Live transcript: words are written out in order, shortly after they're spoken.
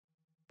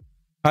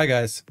Hi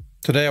guys,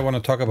 today I want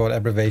to talk about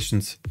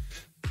abbreviations.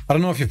 I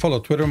don't know if you follow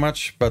Twitter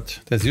much, but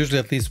there's usually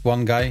at least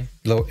one guy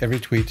below every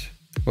tweet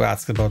who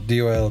asks about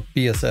DOL,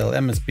 BSL,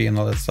 MSB and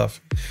all that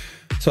stuff.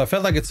 So I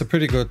felt like it's a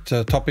pretty good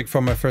topic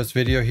for my first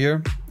video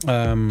here,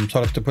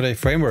 sort of to put a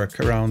framework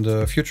around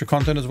future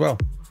content as well.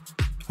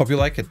 Hope you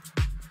like it.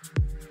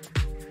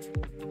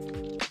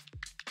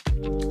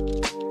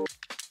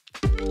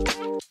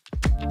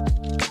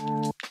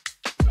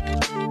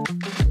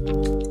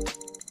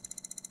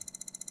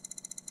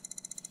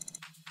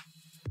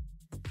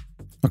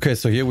 Okay,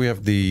 so here we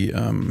have the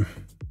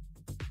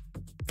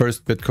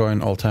first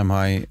Bitcoin all-time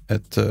high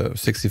at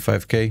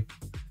 65K.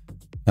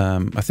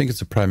 I think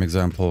it's a prime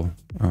example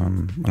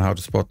on how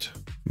to spot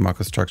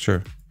market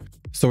structure.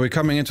 So we're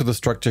coming into the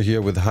structure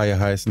here with higher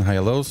highs and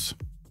higher lows.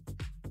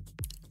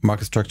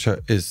 Market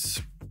structure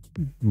is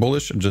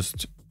bullish,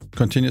 just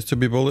continues to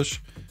be bullish.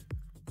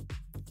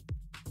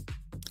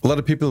 A lot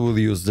of people will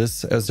use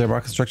this as their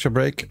market structure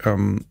break.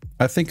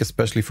 I think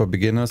especially for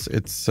beginners,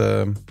 it's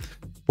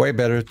way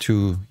better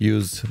to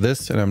use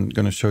this, and I'm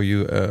going to show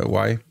you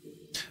why.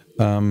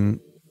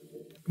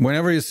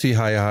 Whenever you see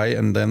higher high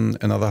and then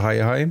another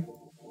higher high,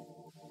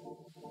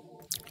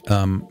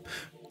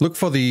 look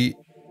for the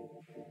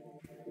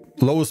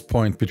lowest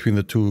point between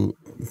the two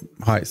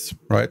highs,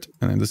 right?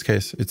 And in this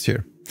case, it's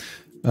here.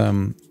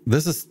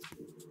 This is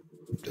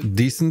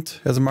decent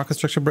as a market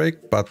structure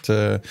break, but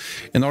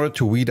in order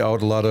to weed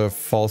out a lot of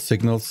false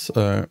signals,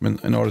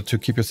 in order to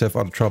keep yourself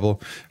out of trouble,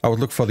 I would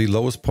look for the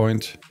lowest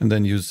point and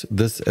then use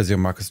this as your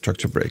market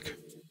structure break.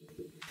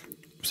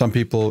 Some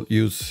people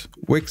use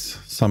wicks,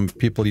 some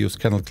people use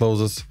candle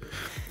closes.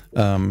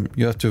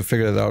 You have to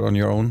figure it out on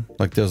your own,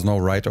 like there's no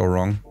right or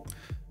wrong.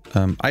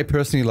 I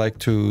personally like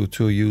to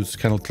use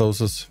candle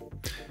closes,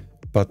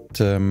 but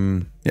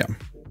yeah.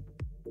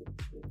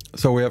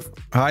 So we have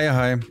higher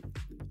high,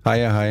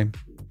 higher high.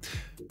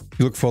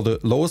 You look for the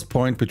lowest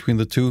point between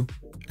the two,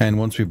 and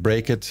once we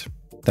break it,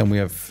 then we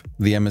have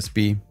the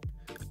MSB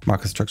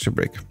market structure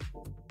break.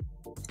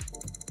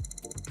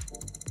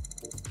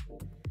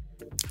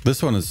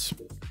 This one is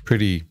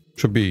pretty,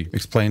 should be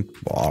explained.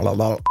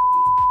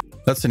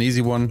 That's an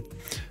easy one.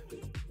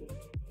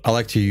 I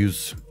like to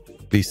use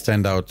these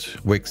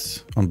standout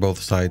wicks on both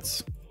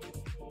sides.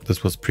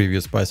 This was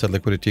previous buy side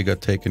liquidity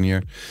got taken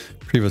here,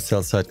 previous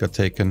sell side got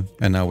taken,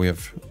 and now we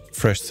have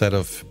fresh set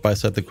of buy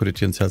side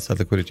liquidity and sell side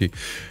liquidity.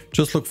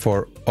 Just look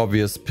for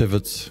obvious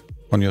pivots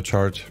on your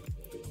chart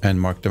and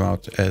mark them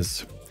out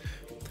as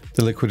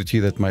the liquidity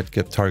that might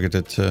get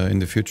targeted in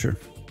the future.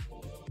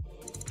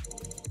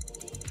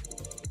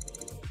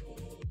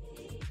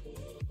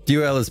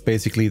 DOL is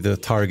basically the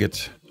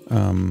target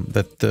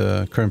that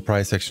the current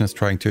price action is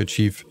trying to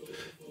achieve.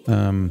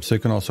 So you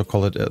can also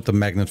call it the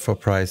magnet for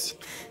price.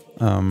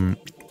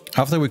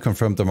 After we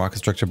confirmed the market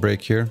structure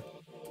break here,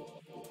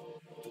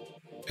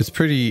 it's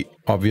pretty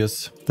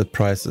obvious that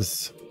price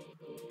is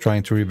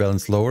trying to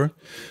rebalance lower.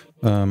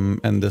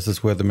 And this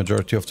is where the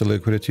majority of the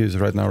liquidity is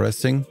right now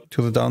resting,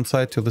 to the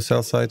downside, to the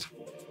sell side.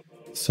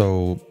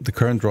 So the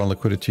current drawn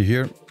liquidity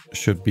here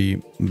should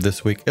be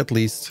this week at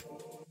least.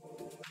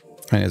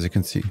 And as you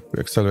can see, we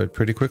accelerate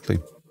pretty quickly.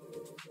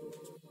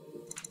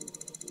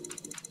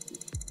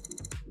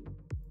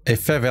 A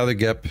fair value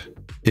gap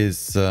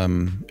is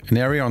an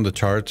area on the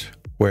chart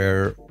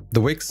where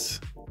the wicks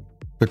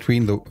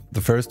between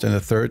the first and the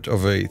third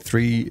of a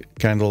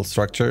 3-candle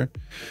structure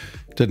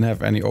didn't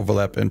have any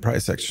overlap in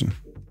price action.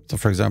 So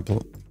for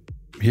example,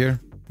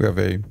 here we have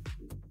a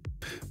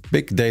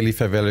big daily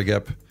fair value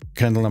gap,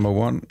 candle number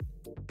 1,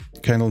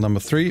 candle number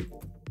 3,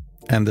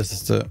 and this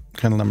is the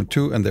candle number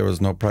 2, and there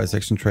was no price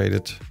action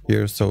traded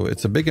here. So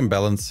it's a big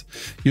imbalance,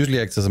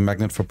 usually acts as a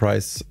magnet for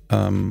price.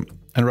 And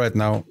right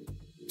now,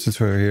 since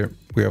we're here,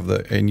 we have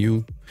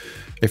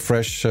a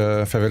fresh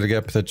fair value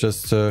gap that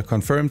just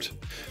confirmed.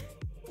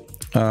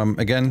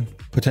 Again,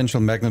 potential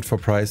magnet for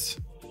price.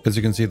 As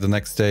you can see, the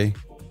next day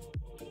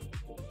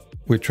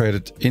we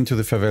traded into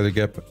the fair value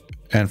gap,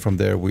 and from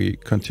there we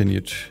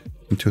continued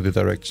into the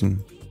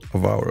direction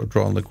of our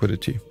drawn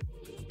liquidity.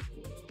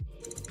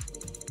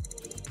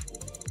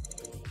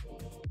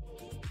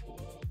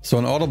 So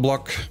an order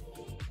block,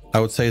 I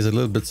would say, is a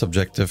little bit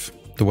subjective.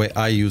 The way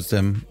I use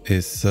them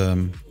is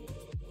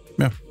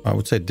yeah, I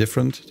would say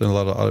different than a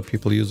lot of other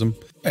people use them.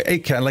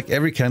 Like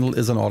every candle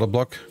is an order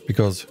block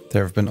because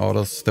there have been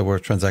orders that were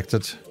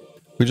transacted.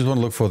 We just want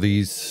to look for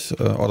these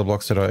order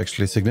blocks that are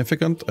actually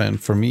significant. And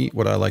for me,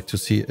 what I like to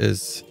see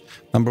is,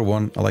 number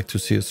one, I like to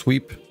see a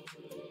sweep.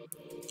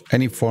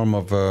 Any form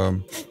of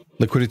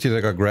liquidity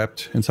that got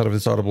grabbed inside of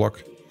this order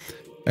block.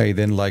 I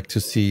then like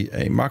to see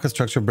a market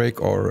structure break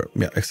or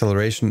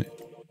acceleration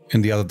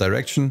in the other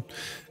direction.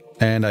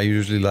 And I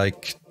usually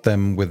like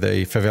them with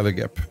a fair value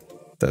gap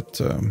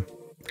that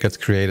gets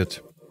created.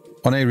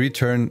 On a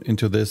return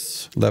into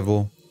this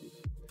level,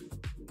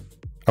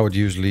 I would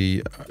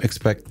usually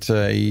expect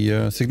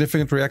a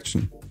significant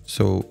reaction.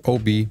 So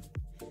OB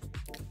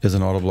is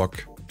an order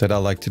block that I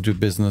like to do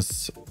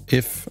business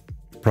if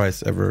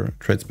price ever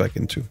trades back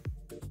into.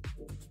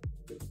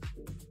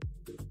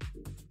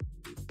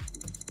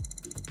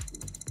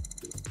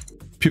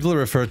 People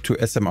refer to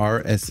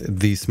SMR as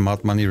the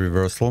smart money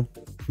reversal.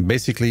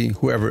 Basically,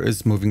 whoever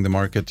is moving the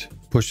market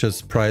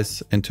pushes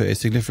price into a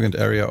significant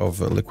area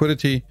of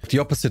liquidity. The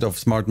opposite of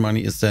smart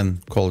money is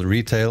then called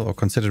retail, or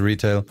considered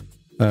retail.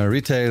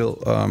 Retail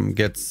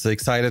gets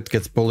excited,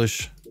 gets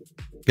bullish,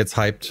 gets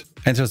hyped,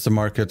 enters the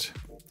market,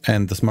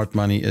 and the smart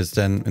money is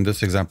then, in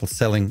this example,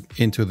 selling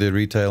into the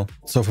retail.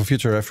 So for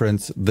future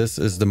reference, this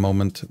is the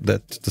moment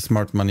that the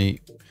smart money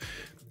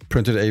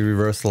printed a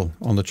reversal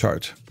on the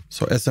chart.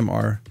 So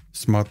SMR,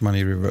 smart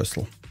money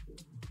reversal.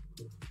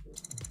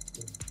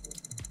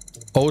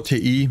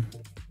 OTE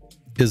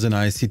is an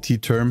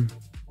ICT term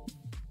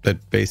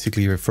that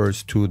basically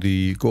refers to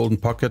the golden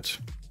pocket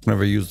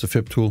whenever you use the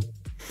FIB tool.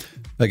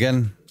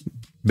 Again,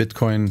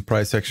 Bitcoin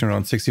price action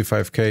around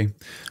 65K.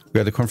 We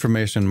had a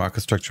confirmation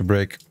market structure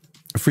break.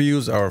 If we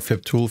use our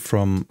FIB tool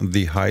from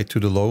the high to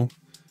the low,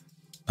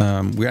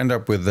 we end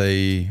up with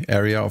a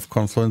area of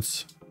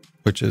confluence,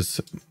 which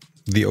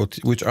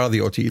are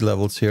the OTE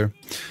levels here.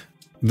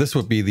 This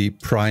would be the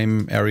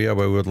prime area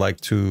where we would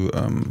like to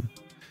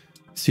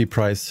see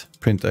price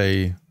print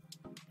a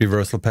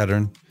reversal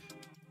pattern.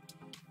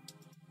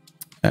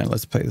 And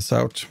let's play this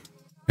out.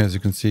 As you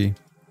can see,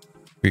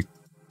 we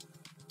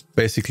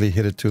basically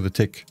hit it to the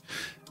tick,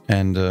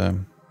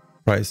 and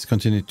price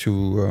continued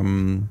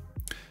to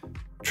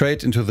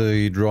trade into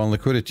the drawn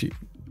liquidity,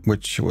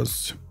 which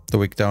was the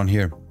wick down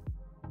here.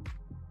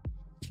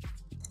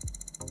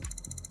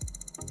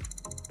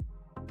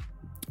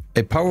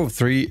 A power of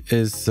 3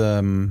 is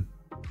a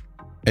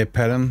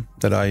pattern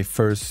that I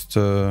first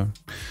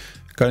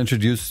got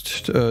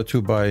introduced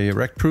to by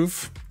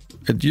RecProof.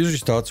 It usually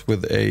starts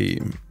with a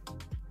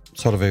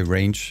sort of a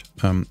range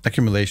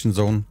accumulation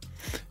zone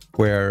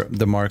where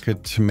the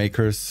market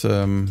makers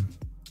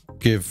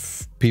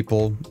give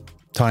people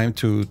time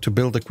to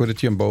build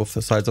liquidity on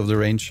both sides of the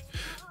range.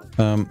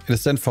 It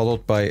is then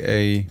followed by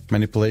a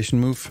manipulation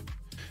move.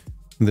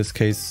 In this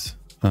case,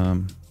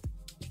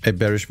 a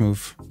bearish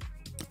move.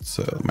 It's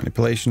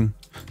manipulation.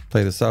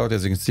 Play this out.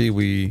 As you can see,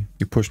 we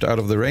pushed out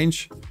of the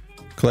range,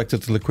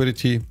 collected the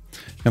liquidity,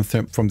 and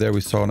from there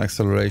we saw an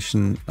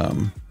acceleration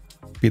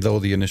below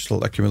the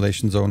initial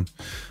accumulation zone.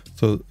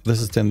 So this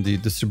is then the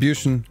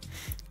distribution.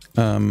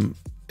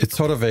 It's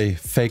sort of a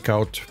fake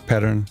out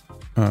pattern.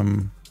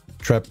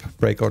 Trap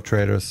breakout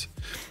traders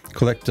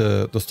collect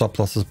the stop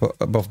losses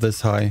above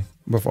this high,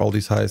 above all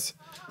these highs,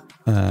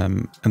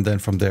 and then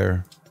from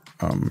there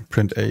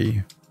print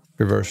a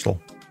reversal.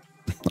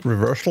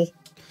 Reversal?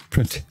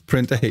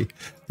 Print a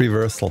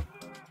reversal.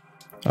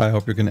 I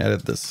hope you can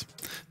edit this.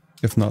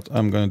 If not,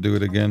 I'm going to do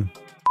it again.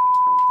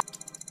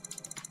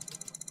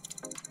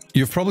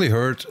 You've probably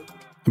heard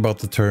about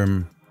the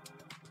term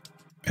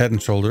head and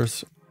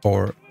shoulders,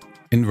 or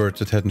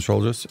inverted head and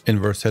shoulders,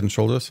 inverse head and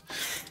shoulders.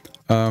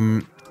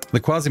 The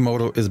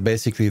Quasimodo is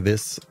basically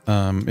this.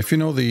 If you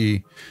know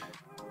the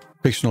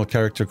fictional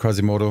character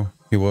Quasimodo,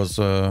 he was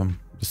a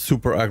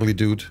super ugly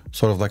dude,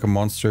 sort of like a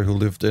monster who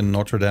lived in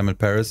Notre Dame in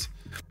Paris.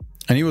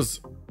 And he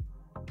was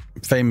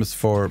famous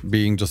for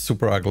being just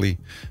super ugly.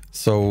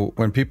 So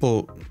when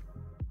people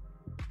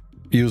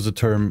use the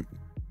term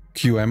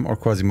QM or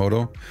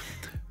Quasimodo,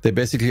 they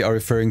basically are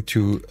referring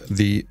to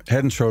the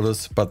head and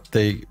shoulders, but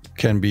they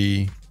can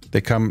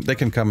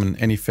come in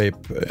any shape.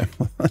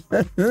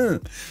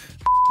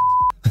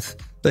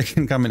 They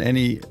can come in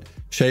any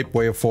shape,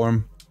 way, or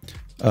form,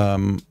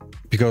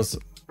 because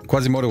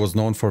Quasimodo was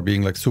known for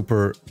being like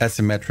super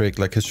asymmetric.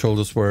 Like his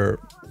shoulders were,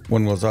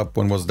 one was up,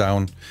 one was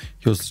down.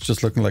 He was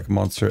just looking like a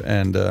monster.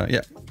 And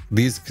yeah,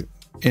 these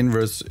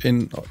inverse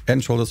head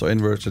and shoulders, or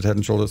inverted head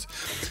and shoulders,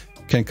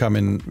 can come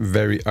in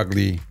very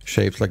ugly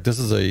shapes. Like this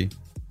is a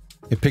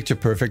picture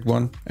perfect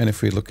one. And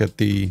if we look at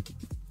the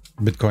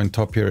Bitcoin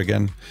top here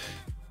again,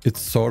 it's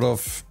sort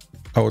of,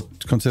 I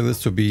would consider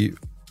this to be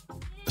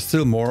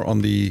still more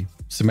on the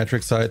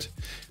symmetric side,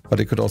 but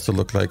it could also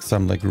look like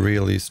some like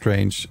really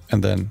strange.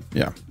 And then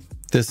yeah,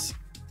 this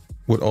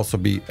would also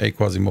be a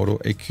Quasimodo,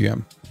 a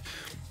QM.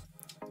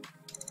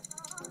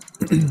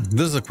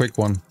 This is a quick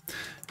one.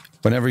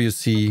 Whenever you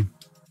see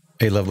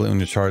a level in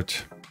your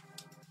chart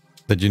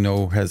that you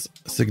know has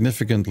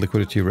significant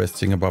liquidity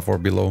resting above or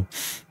below,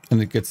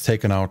 and it gets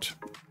taken out,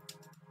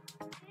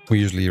 we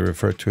usually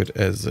refer to it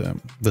as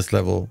this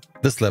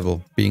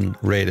level being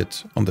rated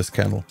on this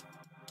candle.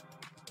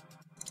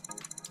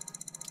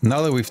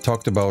 Now that we've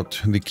talked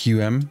about the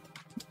QM,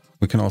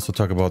 we can also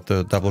talk about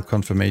the double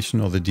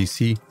confirmation, or the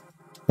DC.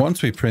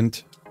 Once we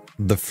print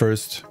the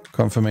first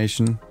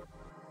confirmation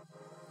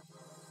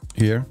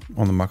here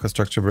on the market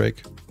structure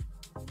break,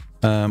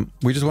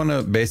 we just want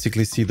to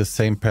basically see the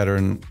same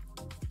pattern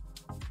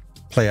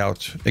play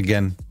out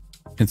again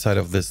inside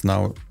of this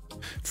now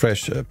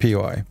fresh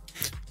POI.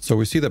 So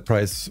we see the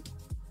price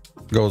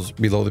goes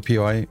below the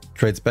POI,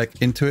 trades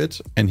back into it,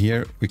 and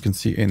here we can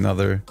see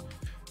another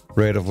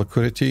rate of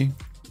liquidity,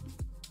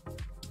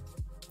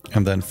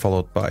 and then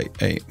followed by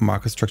a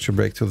market structure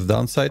break to the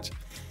downside,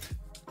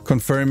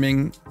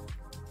 confirming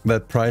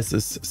that price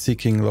is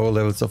seeking lower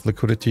levels of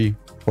liquidity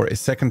for a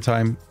second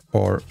time,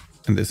 or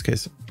in this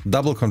case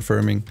double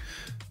confirming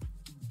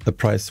the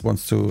price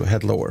wants to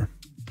head lower.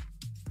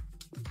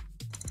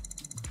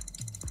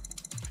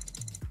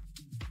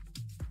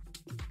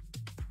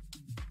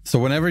 So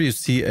whenever you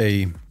see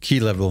a key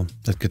level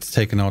that gets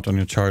taken out on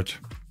your chart,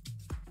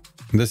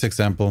 in this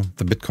example,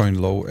 the Bitcoin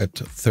low at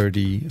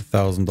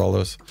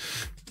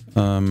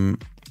 $30,000,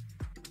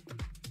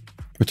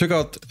 we took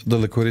out the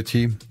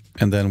liquidity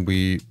and then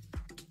we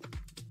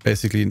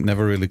basically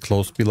never really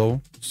closed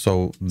below.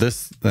 So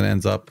this then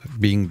ends up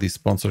being the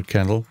sponsored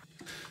candle.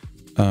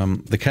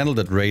 The candle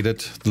that raided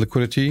the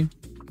liquidity,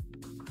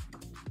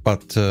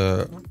 but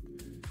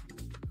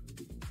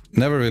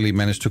never really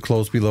managed to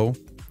close below,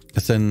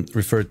 is then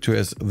referred to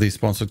as the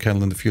sponsored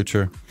candle in the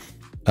future.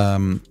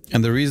 And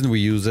the reason we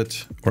use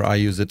it, or I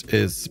use it,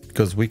 is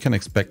because we can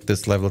expect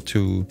this level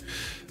to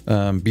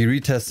be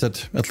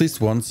retested at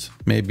least once,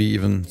 maybe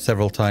even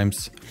several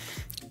times,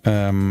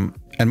 and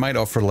might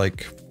offer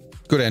like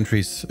good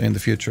entries in the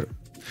future.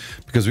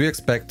 Because we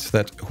expect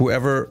that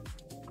whoever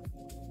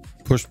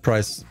pushed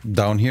price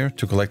down here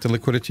to collect the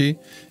liquidity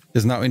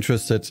is now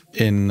interested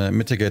in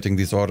mitigating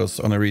these orders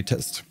on a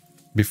retest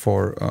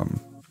before,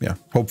 yeah,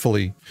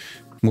 hopefully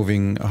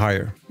moving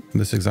higher in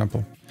this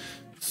example.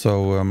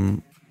 So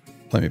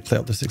let me play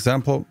out this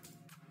example,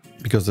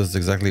 because this is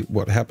exactly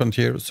what happened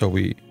here. So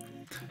we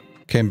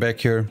came back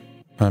here,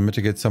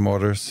 mitigate some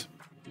orders.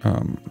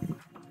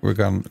 We're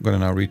gonna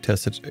now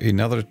retest it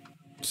another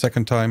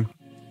second time.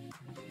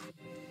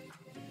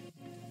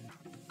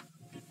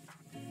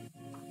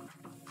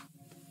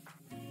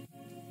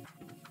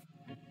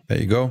 There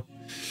you go.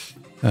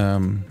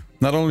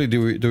 Not only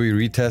do we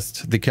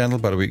retest the candle,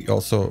 but we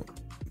also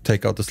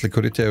take out this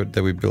liquidity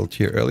that we built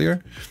here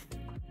earlier.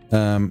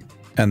 And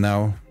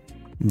now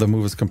the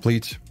move is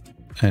complete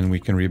and we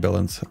can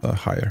rebalance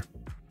higher.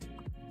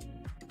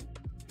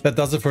 That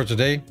does it for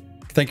today.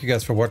 Thank you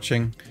guys for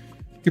watching.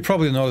 You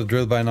probably know the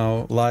drill by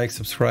now. Like,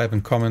 subscribe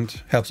and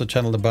comment helps the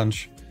channel a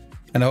bunch.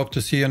 And I hope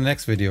to see you in the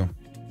next video.